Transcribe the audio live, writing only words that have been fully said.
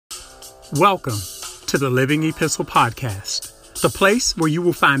Welcome to the Living Epistle Podcast, the place where you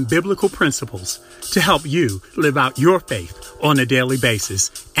will find biblical principles to help you live out your faith on a daily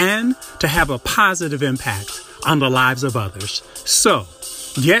basis and to have a positive impact on the lives of others. So,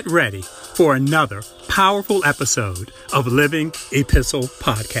 get ready for another powerful episode of Living Epistle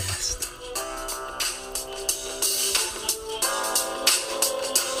Podcast.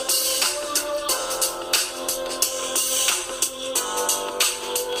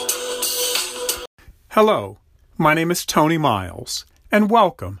 Hello, my name is Tony Miles, and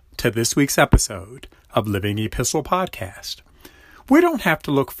welcome to this week's episode of Living Epistle Podcast. We don't have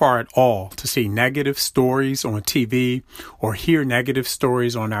to look far at all to see negative stories on TV or hear negative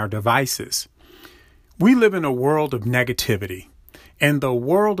stories on our devices. We live in a world of negativity, and the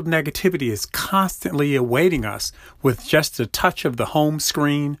world of negativity is constantly awaiting us with just a touch of the home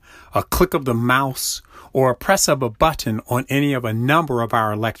screen, a click of the mouse, or a press of a button on any of a number of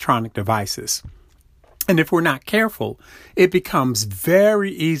our electronic devices. And if we're not careful, it becomes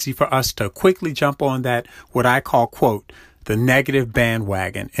very easy for us to quickly jump on that, what I call, quote, the negative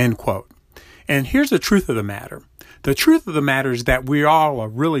bandwagon, end quote. And here's the truth of the matter. The truth of the matter is that we all are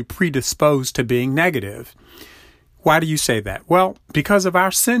really predisposed to being negative. Why do you say that? Well, because of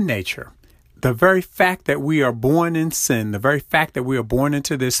our sin nature. The very fact that we are born in sin, the very fact that we are born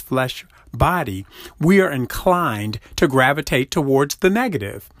into this flesh body, we are inclined to gravitate towards the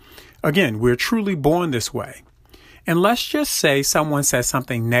negative. Again, we're truly born this way. And let's just say someone says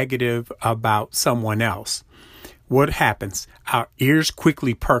something negative about someone else. What happens? Our ears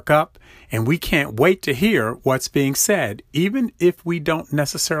quickly perk up and we can't wait to hear what's being said, even if we don't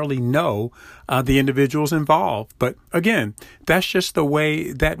necessarily know the individuals involved. But again, that's just the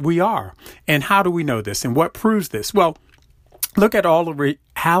way that we are. And how do we know this? And what proves this? Well, look at all the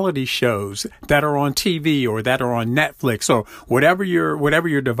reality shows that are on TV or that are on Netflix or whatever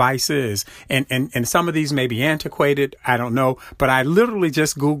your device is. And some of these may be antiquated. I don't know. But I literally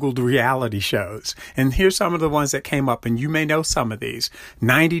just Googled reality shows. And here's some of the ones that came up. And you may know some of these.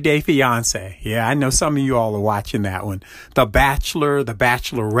 90 Day Fiancé. Yeah, I know some of you all are watching that one. The Bachelor, The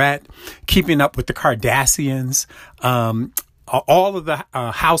Bachelorette, Keeping Up with the Kardashians, all of the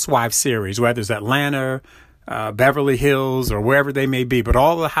Housewives series, whether it's Atlanta, Beverly Hills or wherever they may be, but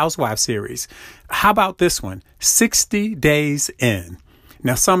all the Housewives series. How about this one? 60 Days In.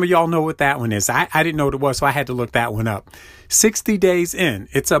 Now, some of y'all know what that one is. I didn't know what it was, so I had to look that one up. 60 Days In.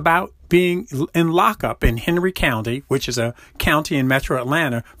 It's about being in lockup in Henry County, which is a county in Metro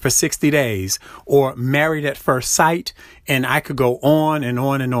Atlanta, for 60 days, or Married at First Sight. And I could go on and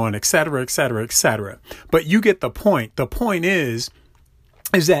on and on, et cetera, et cetera, et cetera. But you get the point. The point is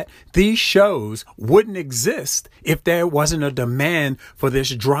that these shows wouldn't exist if there wasn't a demand for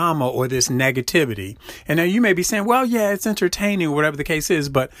this drama or this negativity. And now you may be saying, well, yeah, it's entertaining or whatever the case is,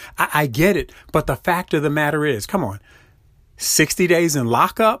 but I get it. But the fact of the matter is, come on, 60 days in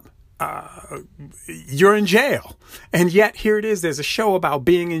lockup, you're in jail. And yet here it is. There's a show about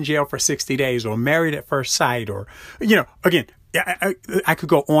being in jail for 60 days or Married at First Sight or, again, I could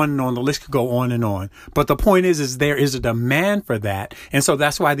go on and on. The list could go on and on. But the point is there is a demand for that. And so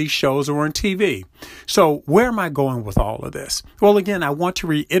that's why these shows are on TV. So where am I going with all of this? Well, again, I want to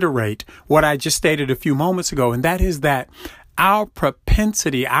reiterate what I just stated a few moments ago. And that is that our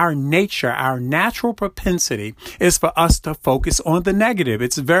propensity, our nature, our natural propensity is for us to focus on the negative.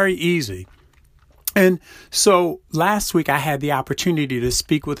 It's very easy. And so last week I had the opportunity to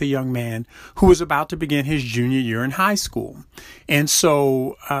speak with a young man who was about to begin his junior year in high school. And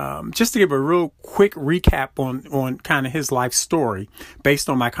so just to give a real quick recap on kind of his life story based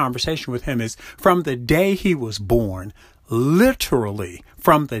on my conversation with him is from the day he was born, literally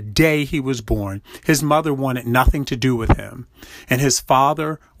from the day he was born, his mother wanted nothing to do with him. And his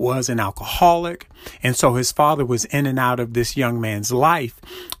father was an alcoholic. And so his father was in and out of this young man's life.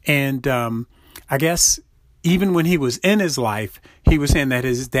 And I guess even when he was in his life, he was saying that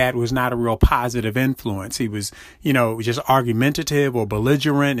his dad was not a real positive influence. He was, just argumentative or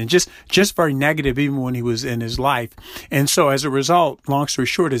belligerent and just very negative even when he was in his life. And so as a result, long story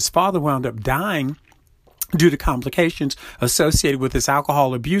short, his father wound up dying due to complications associated with his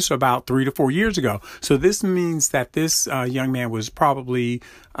alcohol abuse about 3 to 4 years ago. So this means that this young man was probably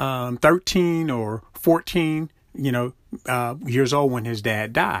 13 or 14 years old when his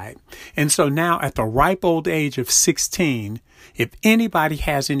dad died. And so now at the ripe old age of 16, if anybody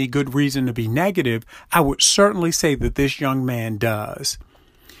has any good reason to be negative, I would certainly say that this young man does.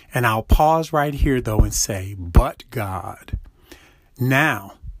 And I'll pause right here, though, and say, but God.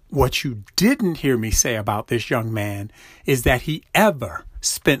 Now, what you didn't hear me say about this young man is that he ever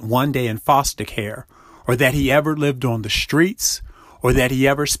spent one day in foster care or that he ever lived on the streets or that he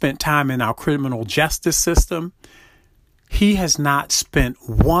ever spent time in our criminal justice system. He has not spent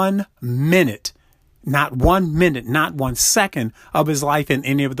 1 minute, not 1 minute, not 1 second of his life in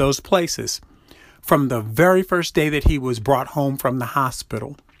any of those places. From the very first day that he was brought home from the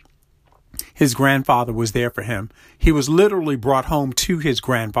hospital, his grandfather was there for him. He was literally brought home to his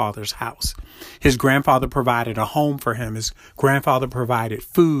grandfather's house. His grandfather provided a home for him. His grandfather provided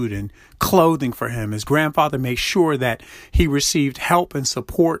food and clothing for him. His grandfather made sure that he received help and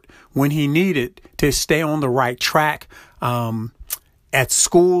support when he needed to stay on the right track, at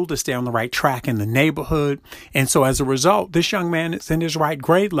school, to stay on the right track in the neighborhood. And so as a result, this young man is in his right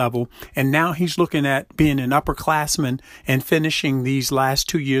grade level, and now he's looking at being an upperclassman and finishing these last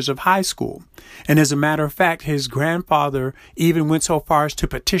 2 years of high school. And as a matter of fact, his grandfather even went so far as to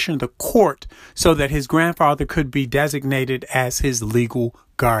petition the court so that his grandfather could be designated as his legal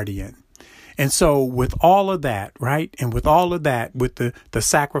guardian. And so with all of that, right, and with all of that, with the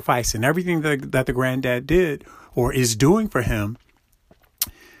sacrifice and everything that the granddad did or is doing for him,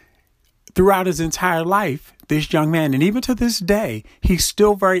 throughout his entire life, this young man, and even to this day, he's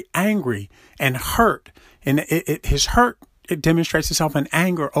still very angry and hurt. And his hurt, it demonstrates itself in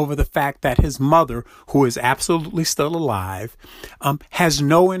anger over the fact that his mother, who is absolutely still alive, has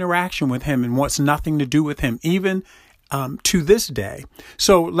no interaction with him and wants nothing to do with him, even to this day.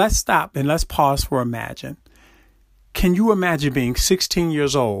 So let's stop and let's pause for imagine. Can you imagine being 16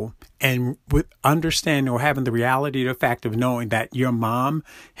 years old and with understanding or having the reality of the fact of knowing that your mom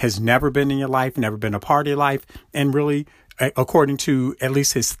has never been in your life, never been a part of your life, and really, according to at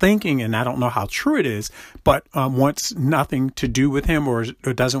least his thinking, and I don't know how true it is, but wants nothing to do with him or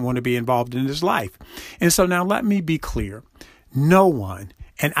doesn't want to be involved in his life. And so now let me be clear. No one,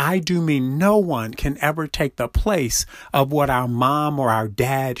 and I do mean no one, can ever take the place of what our mom or our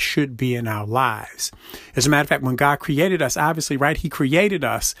dad should be in our lives. As a matter of fact, when God created us, obviously, right, he created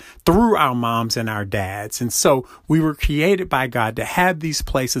us through our moms and our dads. And so we were created by God to have these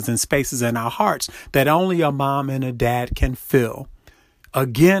places and spaces in our hearts that only a mom and a dad can fill.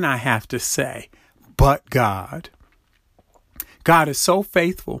 Again, I have to say, but God. God is so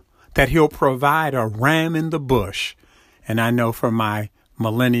faithful that he'll provide a ram in the bush. And I know for my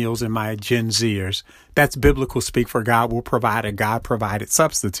millennials and my Gen Zers, that's biblical speak for God will provide a God provided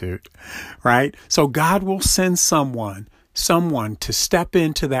substitute, right? So God will send someone to step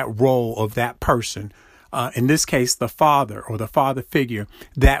into that role of that person. In this case, the father or the father figure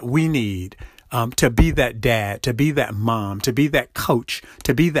that we need to be that dad, to be that mom, to be that coach,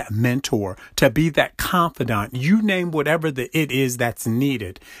 to be that mentor, to be that confidant. You name whatever it is that's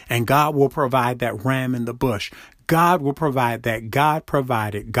needed, and God will provide that ram in the bush. God will provide that God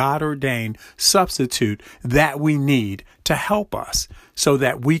provided, God ordained substitute that we need to help us so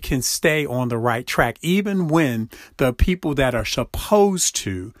that we can stay on the right track, even when the people that are supposed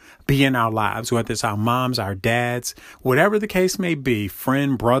to be in our lives, whether it's our moms, our dads, whatever the case may be,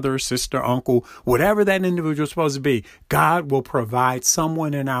 friend, brother, sister, uncle, whatever that individual is supposed to be, God will provide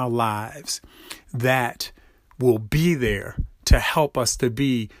someone in our lives that will be there to help us to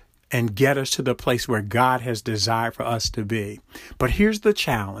be and get us to the place where God has desired for us to be. But here's the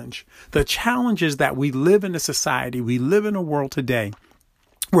challenge. The challenge is that we live in a society, we live in a world today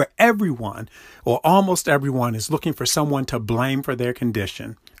where everyone or almost everyone is looking for someone to blame for their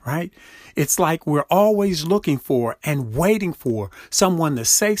condition, right? It's like we're always looking for and waiting for someone to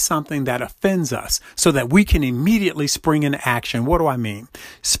say something that offends us so that we can immediately spring into action. What do I mean?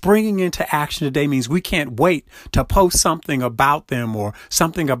 Springing into action today means we can't wait to post something about them or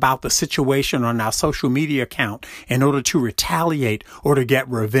something about the situation on our social media account in order to retaliate or to get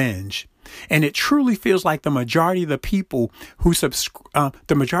revenge. And it truly feels like the majority of the people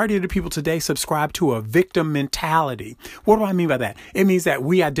today subscribe to a victim mentality. What do I mean by that? It means that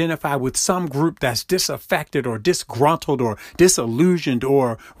we identify with some group that's disaffected or disgruntled or disillusioned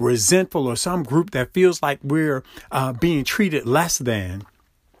or resentful, or some group that feels like we're being treated less than.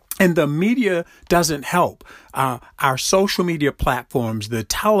 And the media doesn't help. Our social media platforms, the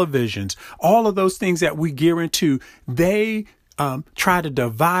televisions, all of those things that we gear into, they try to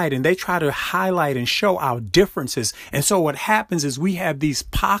divide and they try to highlight and show our differences. And so what happens is we have these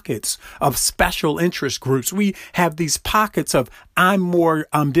pockets of special interest groups. We have these pockets of I'm more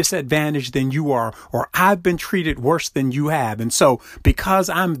disadvantaged than you are, or I've been treated worse than you have. And so because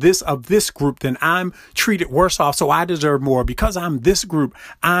I'm this group, then I'm treated worse off. So I deserve more. Because I'm this group,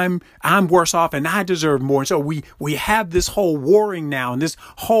 I'm worse off and I deserve more. And so we have this whole warring now and this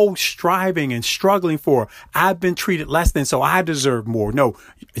whole striving and struggling for I've been treated less than, so I deserve more. No,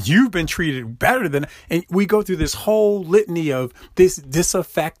 you've been treated better than, and we go through this whole litany of this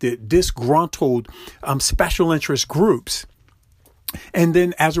disaffected, disgruntled, special interest groups. And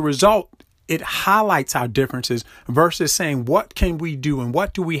then as a result, it highlights our differences versus saying, what can we do and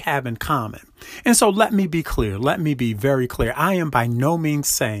what do we have in common? And so let me be clear. Let me be very clear. I am by no means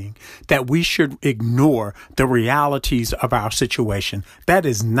saying that we should ignore the realities of our situation. That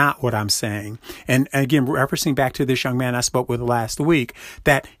is not what I'm saying. And again, referencing back to this young man I spoke with last week,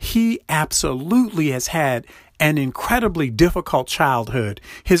 that he absolutely has had an incredibly difficult childhood.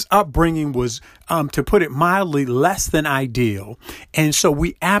 His upbringing was, to put it mildly, less than ideal. And so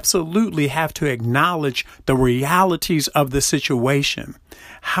we absolutely have to acknowledge the realities of the situation.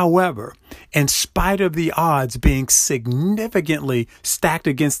 However, in spite of the odds being significantly stacked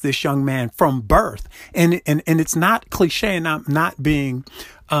against this young man from birth, and it's not cliche, and I'm not being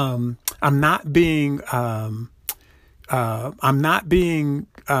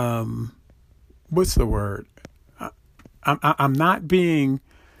what's the word? I'm not being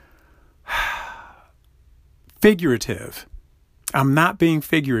figurative. I'm not being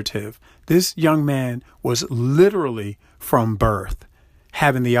figurative. This young man was literally from birth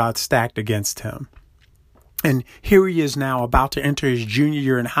having the odds stacked against him. And here he is now about to enter his junior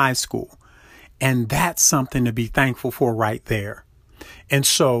year in high school. And that's something to be thankful for right there. And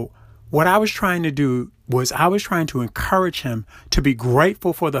so what I was trying to do was I was trying to encourage him to be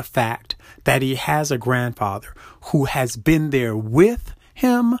grateful for the fact that he has a grandfather who has been there with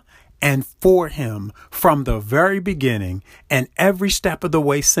him and for him from the very beginning and every step of the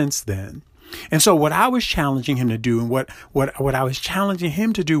way since then. And so what I was challenging him to do, and what I was challenging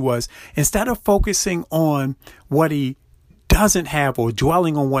him to do was, instead of focusing on what he doesn't have or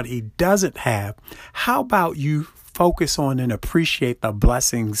dwelling on what he doesn't have, how about you focus on and appreciate the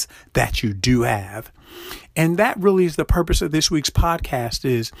blessings that you do have? And that really is the purpose of this week's podcast,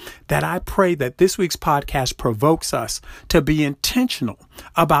 is that I pray that this week's podcast provokes us to be intentional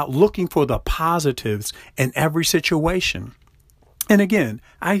about looking for the positives in every situation. And again,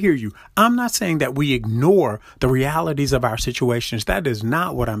 I hear you. I'm not saying that we ignore the realities of our situations. That is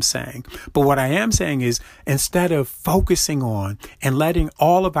not what I'm saying. But what I am saying is, instead of focusing on and letting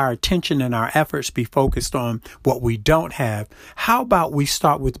all of our attention and our efforts be focused on what we don't have, how about we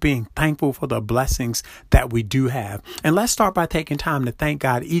start with being thankful for the blessings that we do have? And let's start by taking time to thank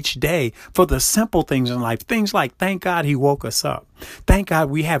God each day for the simple things in life. Things like, thank God he woke us up. Thank God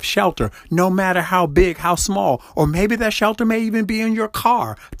we have shelter, no matter how big, how small, or maybe that shelter may even be in your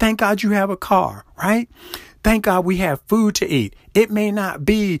car. Thank God you have a car, right? Thank God we have food to eat. It may not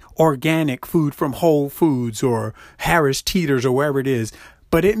be organic food from Whole Foods or Harris Teeter's or wherever it is,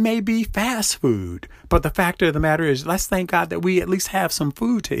 but it may be fast food. But the fact of the matter is, let's thank God that we at least have some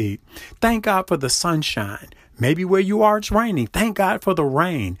food to eat. Thank God for the sunshine. Maybe where you are, it's raining. Thank God for the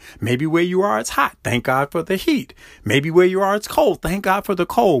rain. Maybe where you are, it's hot. Thank God for the heat. Maybe where you are, it's cold. Thank God for the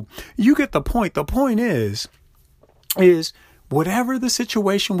cold. You get the point. The point is whatever the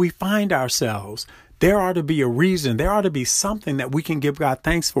situation we find ourselves, there ought to be a reason. There ought to be something that we can give God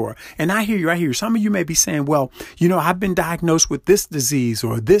thanks for. And I hear you. Some of you may be saying, well, I've been diagnosed with this disease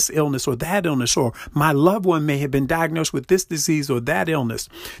or this illness or that illness, or my loved one may have been diagnosed with this disease or that illness.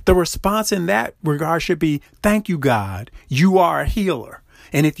 The response in that regard should be, thank you, God. You are a healer.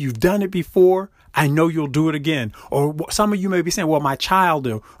 And if you've done it before, I know you'll do it again. Or some of you may be saying, well, my child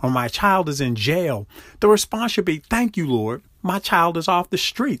is in jail. The response should be, thank you, Lord. My child is off the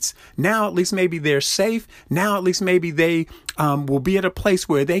streets. Now, at least maybe they're safe. Now, at least maybe they will be at a place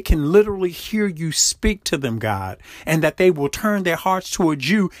where they can literally hear you speak to them, God, and that they will turn their hearts towards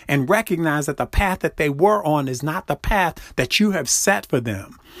you and recognize that the path that they were on is not the path that you have set for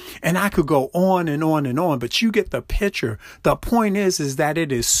them. And I could go on and on and on, but you get the picture. The point is that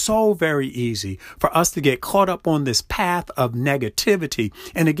it is so very easy for us to get caught up on this path of negativity.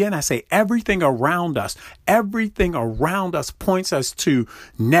 And again, I say everything around us points us to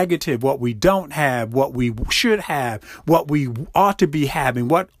negative, what we don't have, what we should have, what we ought to be having,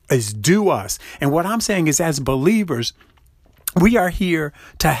 what is due us. And what I'm saying is, as believers, we are here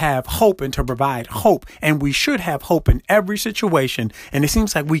to have hope and to provide hope, and we should have hope in every situation. And it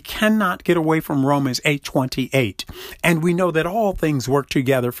seems like we cannot get away from Romans 8:28. And we know that all things work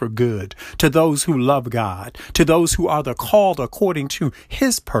together for good to those who love God, to those who are the called according to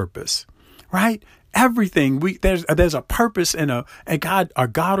his purpose, right? Everything there's a purpose and a God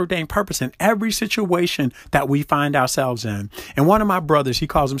ordained purpose in every situation that we find ourselves in. And one of my brothers, he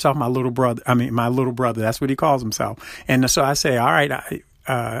calls himself my little brother. That's what he calls himself. And so I say, all right,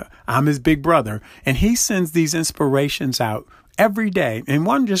 I'm his big brother, and he sends these inspirations out every day. And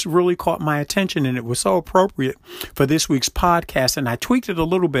one just really caught my attention, and it was so appropriate for this week's podcast. And I tweaked it a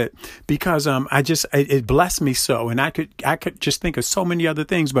little bit because it blessed me so. And I could just think of so many other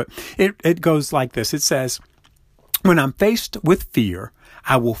things, but it goes like this. It says, When I'm faced with fear,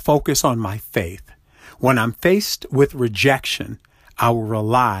 I will focus on my faith. When I'm faced with rejection, I will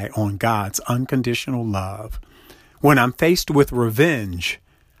rely on God's unconditional love. When I'm faced with revenge,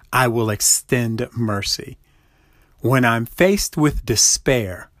 I will extend mercy. When I'm faced with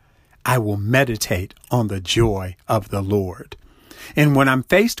despair, I will meditate on the joy of the Lord. And when I'm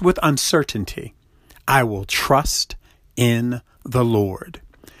faced with uncertainty, I will trust in the Lord.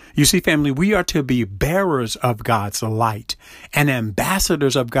 You see, family, we are to be bearers of God's light and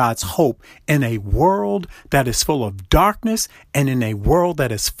ambassadors of God's hope in a world that is full of darkness and in a world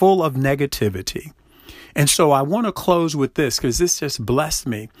that is full of negativity. And so I want to close with this because this just blessed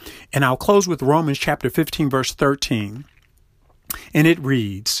me. And I'll close with Romans chapter 15, verse 13. And it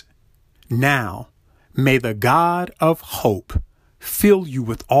reads, "Now may the God of hope fill you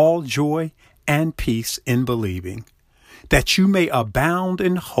with all joy and peace in believing, that you may abound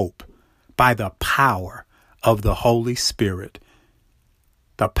in hope by the power of the Holy Spirit."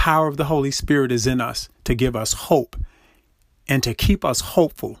 The power of the Holy Spirit is in us to give us hope and to keep us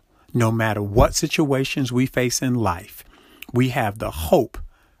hopeful no matter what situations we face in life. We have the hope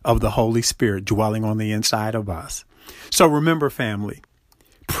of the Holy Spirit dwelling on the inside of us. So remember, family,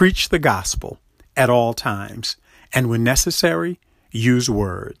 preach the gospel at all times, and when necessary, use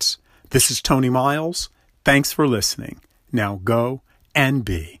words. This is Tony Miles. Thanks for listening. Now go and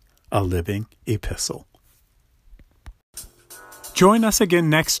be a living epistle. Join us again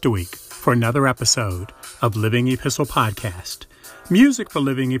next week for another episode of Living Epistle Podcast. Music for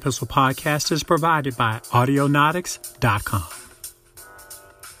Living Epistle Podcast is provided by Audionautics.com.